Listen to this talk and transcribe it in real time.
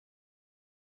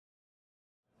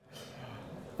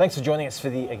Thanks for joining us for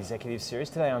the Executive Series.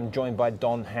 Today I'm joined by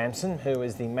Don Hamson, who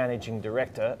is the Managing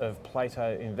Director of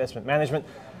Plato Investment Management,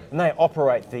 and they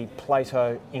operate the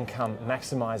Plato Income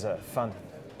Maximiser Fund.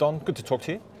 Don, good to talk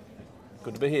to you.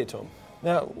 Good to be here, Tom.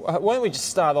 Now, why don't we just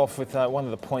start off with one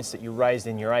of the points that you raised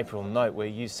in your April note, where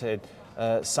you said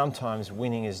sometimes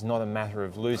winning is not a matter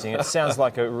of losing. It sounds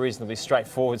like a reasonably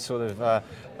straightforward sort of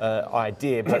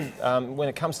idea, but when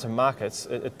it comes to markets,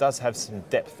 it does have some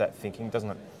depth, that thinking,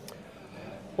 doesn't it?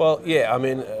 Well, yeah, I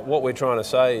mean, what we're trying to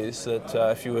say is that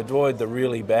if you avoid the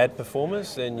really bad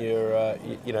performers, then you're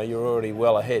already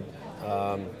well ahead.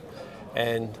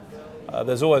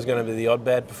 There's always going to be the odd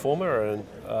bad performer, and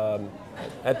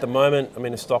at the moment, I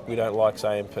mean, a stock we don't like is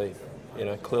AMP. You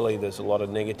know, clearly there's a lot of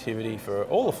negativity for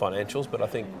all the financials, but I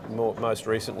think most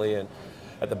recently and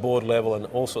at the board level and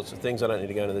all sorts of things, I don't need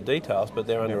to go into the details, but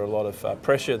they're under a lot of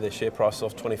pressure. Their share price is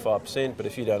off 25%, but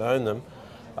if you don't own them,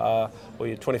 well,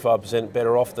 you're 25%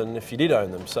 better off than if you did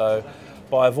own them. So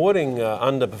by avoiding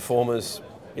underperformers,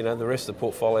 you know, the rest of the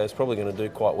portfolio is probably going to do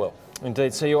quite well.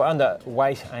 Indeed. So you're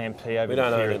underweight AMP over We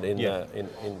don't the own period. it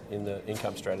in the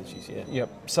income strategies, yeah. Yep.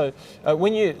 So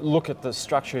when you look at the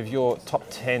structure of your top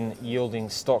 10 yielding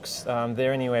stocks,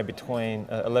 they're anywhere between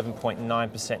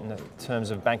 11.9% in terms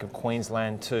of Bank of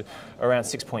Queensland to around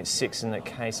 6.6% in the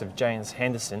case of J&S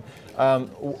Henderson.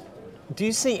 Do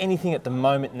you see anything at the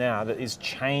moment now that is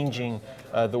changing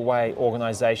the way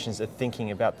organisations are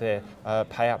thinking about their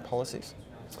payout policies?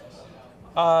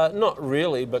 Not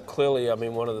really, but clearly, I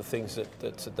mean, one of the things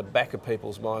that's at the back of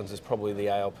people's minds is probably the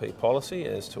ALP policy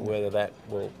as to whether that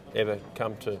will ever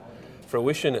come to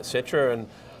fruition, etc. And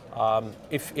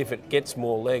if it gets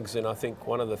more legs, then I think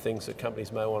one of the things that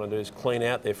companies may want to do is clean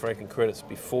out their franking credits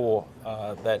before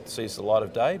that sees the light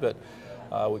of day. But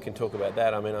we can talk about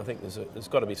that. I mean, I think there's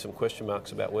got to be some question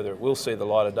marks about whether it will see the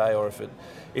light of day, or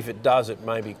if it does, it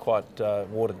may be quite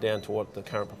watered down to what the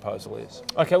current proposal is.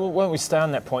 Okay, well, why don't we stay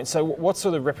on that point? So what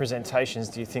sort of representations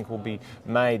do you think will be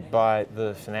made by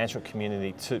the financial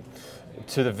community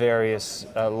to the various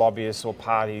lobbyists or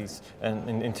parties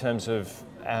in terms of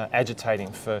agitating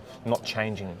for not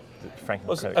changing the franking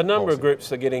credit a number policy? of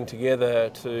groups are getting together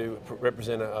to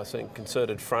represent, I think,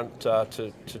 concerted front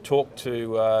to talk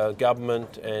to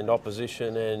government and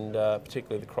opposition and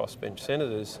particularly the crossbench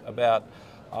senators about,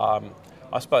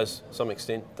 I suppose, to some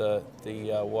extent,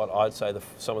 what I'd say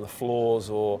some of the flaws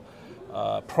or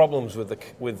problems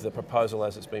with the proposal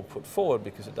as it's been put forward,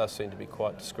 because it does seem to be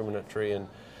quite discriminatory, and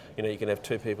you know, you can have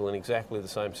two people in exactly the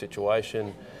same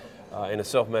situation. In a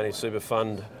self-managed super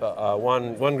fund,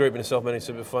 one group in a self-managed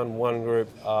super fund, one group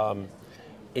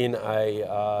in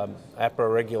a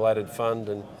APRA-regulated fund,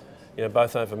 and you know,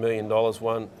 both over $1 million.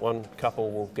 One couple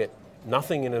will get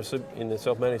nothing in the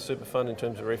self-managed super fund in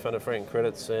terms of refund of franking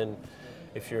credits, and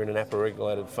if you're in an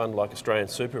APRA-regulated fund like Australian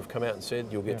Super have come out and said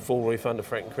you'll get full refund of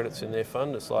franking credits in their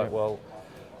fund. It's like, well,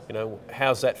 you know,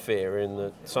 how's that fair? In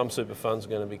that some super funds are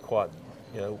going to be quite,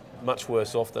 you know, much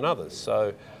worse off than others.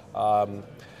 So.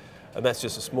 And that's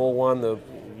just a small one.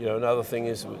 You know, another thing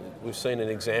is we've seen an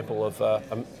example of a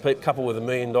couple with $1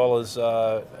 million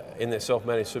in their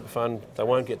self-managed super fund. They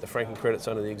won't get the franking credits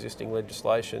under the existing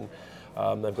legislation.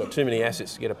 They've got too many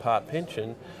assets to get a part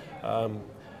pension.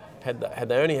 Had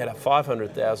they only had a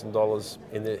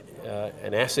 $500,000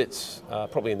 in assets,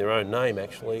 probably in their own name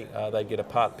actually, they'd get a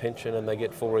part pension and they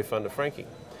get full refund of franking.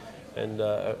 And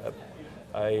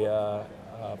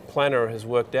planner has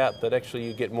worked out that actually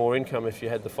you get more income if you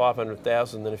had the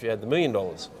 $500,000 than if you had the $1 million.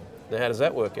 Now, how does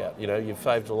that work out? You know, you've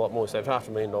saved a lot more, saved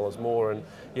 $500,000 more, and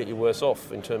yet you're worse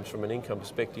off in terms from an income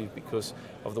perspective because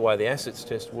of the way the assets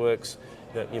test works.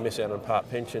 You know, you miss out on part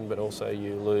pension, but also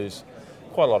you lose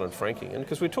quite a lot on franking. And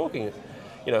because we're talking,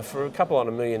 you know, for a couple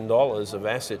 $1 million of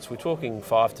assets, we're talking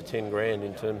 5 to 10 grand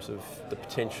in terms of the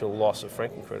potential loss of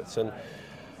franking credits. And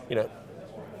you know,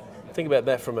 think about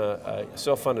that from a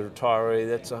self-funded retiree.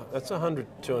 That's $100,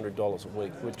 $200 a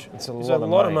week, which is a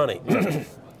lot of money.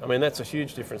 I mean, that's a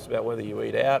huge difference about whether you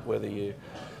eat out, whether you,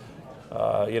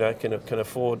 you know, can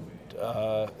afford, you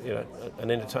know,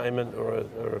 an entertainment or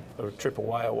a trip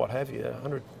away or what have you.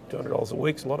 $100, $200 a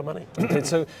week is a lot of money.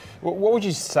 So, what would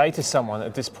you say to someone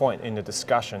at this point in the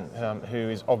discussion who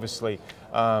is obviously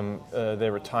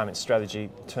their retirement strategy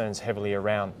turns heavily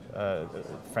around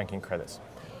franking credits?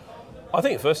 I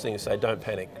think the first thing is say don't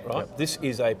panic, right? Yep. This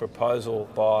is a proposal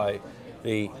by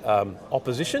the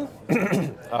opposition.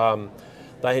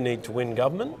 They need to win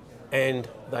government and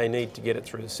they need to get it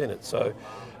through the Senate. So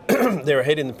they're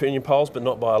ahead in the opinion polls, but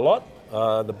not by a lot.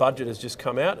 The budget has just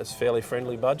come out. It's a fairly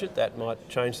friendly budget. That might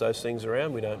change those things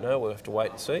around. We don't know. We'll have to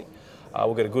wait and see.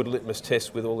 We'll get a good litmus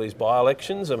test with all these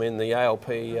by-elections. I mean, the ALP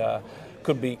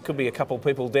could be a couple of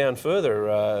people down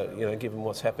further, you know, given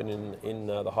what's happened in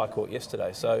the High Court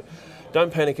yesterday. So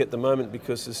don't panic at the moment,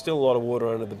 because there's still a lot of water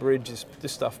under the bridge.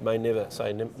 This stuff may never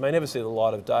see the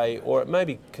light of day, or it may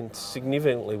be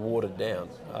significantly watered down.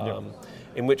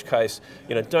 In which case,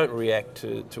 you know, don't react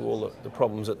to all the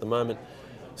problems at the moment.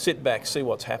 Sit back, see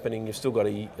what's happening. You've still got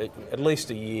at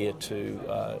least a year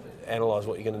to analyse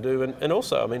what you're going to do, and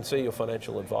also, I mean, see your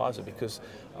financial advisor, because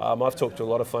I've talked to a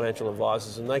lot of financial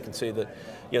advisors, and they can see that,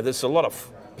 you know, there's a lot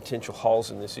of potential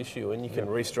holes in this issue, and you can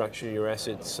restructure your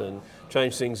assets and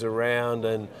change things around,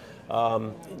 and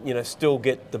you know, still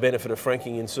get the benefit of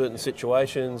franking in certain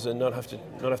situations, and not have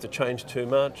to change too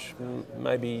much.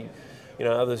 Maybe, you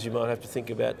know, others you might have to think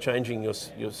about changing your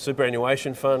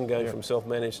superannuation fund, going from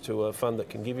self-managed to a fund that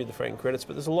can give you the franking credits.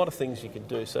 But there's a lot of things you can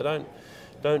do. So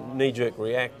don't knee-jerk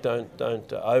react. Don't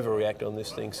overreact on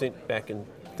this thing. Sit back and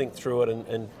think through it,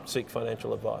 and seek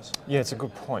financial advice. Yeah, it's a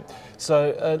good point.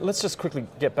 So let's just quickly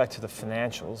get back to the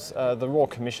financials. The Royal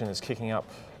Commission is kicking up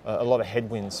a lot of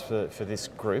headwinds for this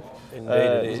group. Indeed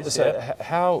it is. So yeah.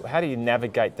 how do you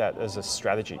navigate that as a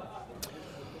strategy?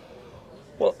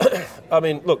 Well, I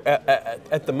mean, look,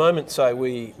 at the moment, say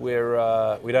we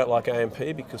don't like AMP,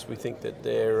 because we think that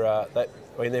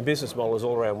their business model is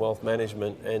all around wealth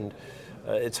management, and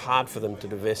it's hard for them to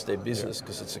divest their business,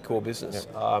 because it's a core business.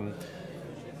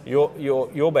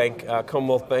 Your bank,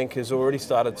 Commonwealth Bank, has already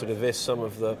started to divest some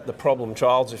of the problem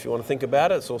childs, if you want to think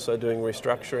about it. It's also doing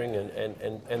restructuring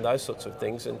and those sorts of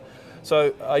things. And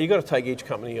so you've got to take each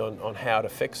company on how it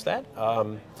affects that.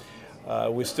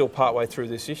 We're still part way through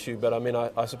this issue, but I mean,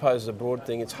 I suppose the broad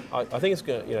thing, I think it's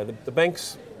going to, you know, the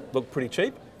banks look pretty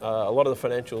cheap. A lot of the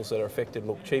financials that are affected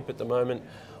look cheap at the moment,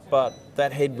 but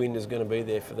that headwind is going to be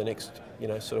there for the next, you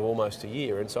know, sort of almost a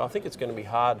year. And so I think it's going to be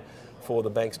hard for the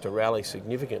banks to rally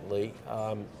significantly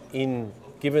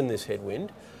given this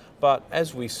headwind. But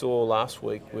as we saw last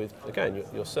week with, again,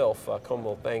 yourself,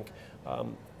 Commonwealth Bank,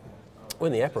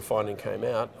 when the APRA finding came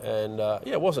out, and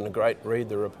yeah, it wasn't a great read,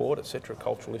 the report, etc.,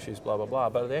 cultural issues, blah, blah, blah,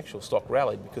 but the actual stock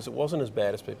rallied because it wasn't as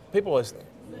bad as people always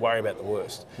worry about the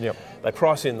worst. Yep. They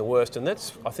price in the worst, and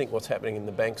that's, I think, what's happening in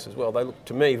the banks as well. They look,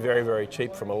 to me, very, very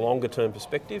cheap from a longer term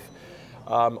perspective.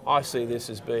 I see this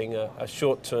as being a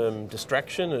short-term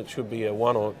distraction. It should be a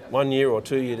 1 year or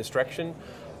 2 year distraction,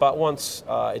 but once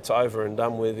it's over and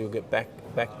done with, you'll get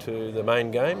back to the main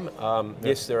game.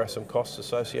 Yes, there are some costs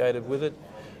associated with it.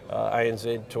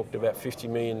 ANZ talked about $50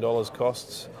 million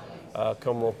costs.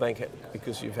 Commonwealth Bank,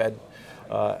 because you've had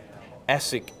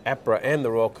ASIC, APRA and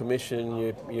the Royal Commission,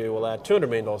 you allowed $200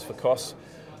 million for costs.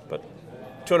 But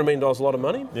 $200 million is a lot of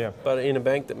money, but in a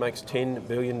bank that makes $10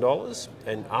 billion,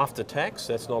 and after tax,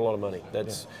 that's not a lot of money.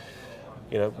 That's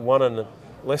you know,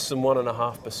 less than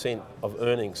 1.5% of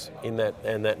earnings in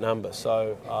that number.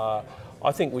 So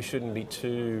I think we shouldn't be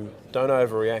don't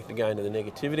overreact again to the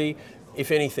negativity. If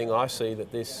anything, I see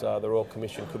that the Royal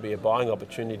Commission could be a buying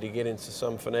opportunity to get into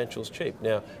some financials cheap.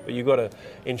 Now, but you've got to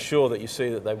ensure that you see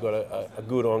that they've got a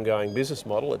good ongoing business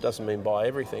model. It doesn't mean buy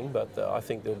everything, but I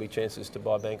think there'll be chances to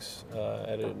buy banks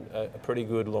at a pretty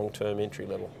good long-term entry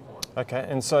level. Okay,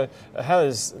 and so how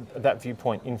does that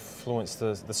viewpoint influence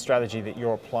the strategy that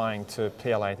you're applying to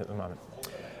PL8 at the moment?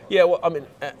 Yeah, well, I mean,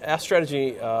 our strategy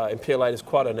in PL8 is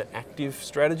quite an active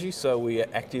strategy, so we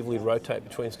actively rotate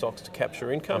between stocks to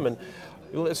capture income. And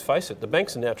let's face it, the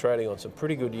banks are now trading on some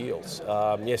pretty good yields.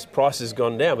 Yes, price has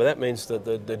gone down, but that means that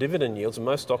the dividend yields, and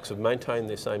most stocks have maintained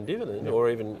their same dividend, or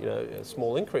even a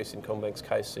small increase in CommBank's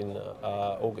case in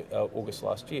August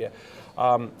last year.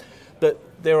 That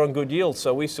they're on good yields,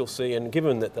 so we still see, and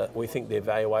given that we think their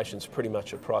valuations pretty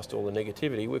much have priced all the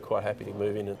negativity, we're quite happy to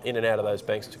move in and out of those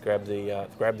banks to grab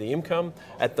the income.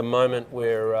 At the moment,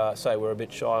 we're a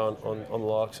bit shy on the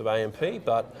likes of AMP,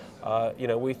 but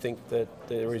we think that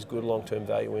there is good long-term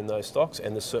value in those stocks,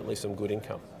 and there's certainly some good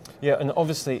income. Yeah, and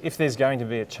obviously if there's going to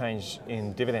be a change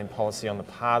in dividend policy on the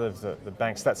part of the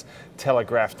banks, that's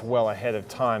telegraphed well ahead of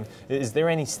time. Is there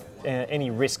any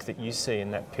risk that you see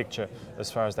in that picture as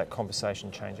far as that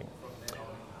conversation changing?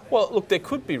 Well, look, there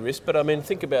could be risk, but I mean,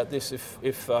 think about this.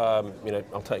 If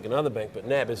I'll take another bank, but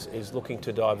NAB is looking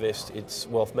to divest its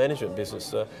wealth management business.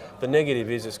 The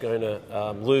negative is it's going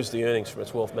to lose the earnings from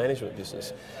its wealth management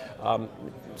business.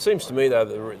 It seems to me, though,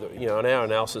 that, in our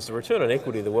analysis, the return on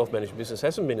equity of the wealth management business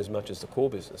hasn't been as much as the core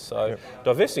business. So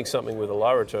divesting something with a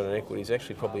low return on equity is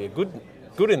actually probably a good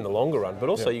in the longer run, but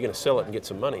also you're going to sell it and get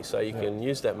some money. So you can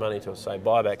use that money to, say,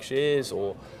 buy back shares,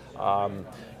 or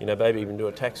maybe even do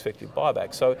a tax-effective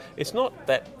buyback. So it's not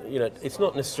that, it's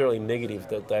not necessarily negative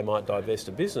that they might divest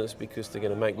a business, because they're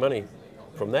going to make money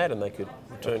from that, and they could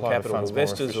return capital to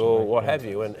investors or what have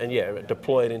you, and yeah,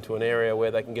 deploy it into an area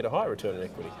where they can get a high return on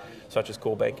equity, such as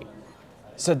core banking.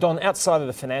 So Don, outside of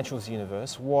the financials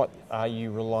universe, what are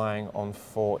you relying on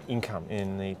for income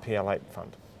in the PL8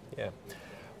 fund? Yeah.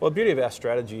 Well, the beauty of our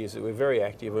strategy is that we're very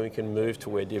active and we can move to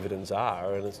where dividends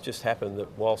are, and it's just happened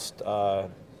that whilst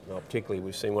particularly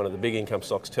we've seen one of the big income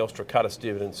stocks, Telstra, cut its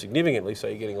dividends significantly, so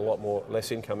you're getting a lot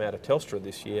less income out of Telstra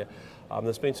this year.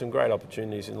 There's been some great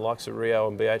opportunities in the likes of Rio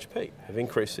and BHP, have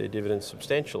increased their dividends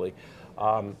substantially.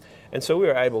 And so we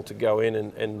were able to go in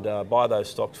and buy those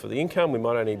stocks for the income. We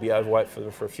might only be overweight for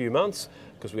them for a few months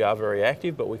because we are very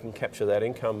active, but we can capture that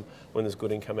income when there's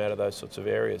good income out of those sorts of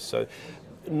areas. So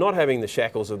not having the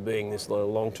shackles of being this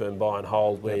long-term buy and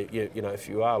hold where, you know, if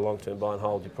you are long-term buy and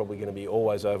hold, you're probably going to be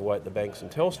always overweight the banks and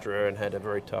Telstra and had a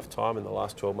very tough time in the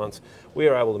last 12 months. We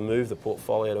are able to move the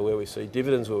portfolio to where we see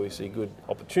dividends, where we see good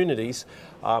opportunities,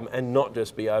 and not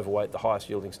just be overweight the highest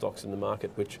yielding stocks in the market,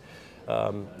 which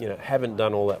you know, haven't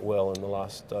done all that well in the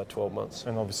last 12 months.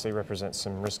 And obviously represents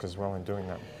some risk as well in doing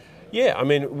that. Yeah, I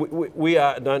mean, we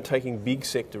aren't taking big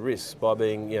sector risks by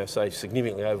being, you know, say,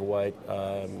 significantly overweight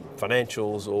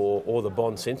financials or the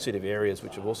bond-sensitive areas,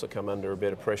 which have also come under a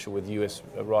bit of pressure with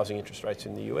rising interest rates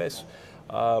in the US.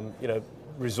 You know,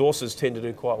 resources tend to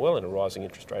do quite well in a rising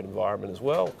interest rate environment as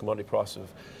well. Commodity prices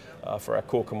for our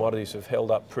core commodities have held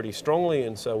up pretty strongly,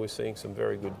 and so we're seeing some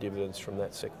very good dividends from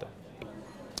that sector.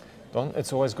 Don,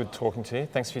 it's always good talking to you.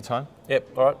 Thanks for your time.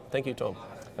 Yep, all right. Thank you, Tom.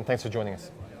 And thanks for joining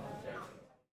us.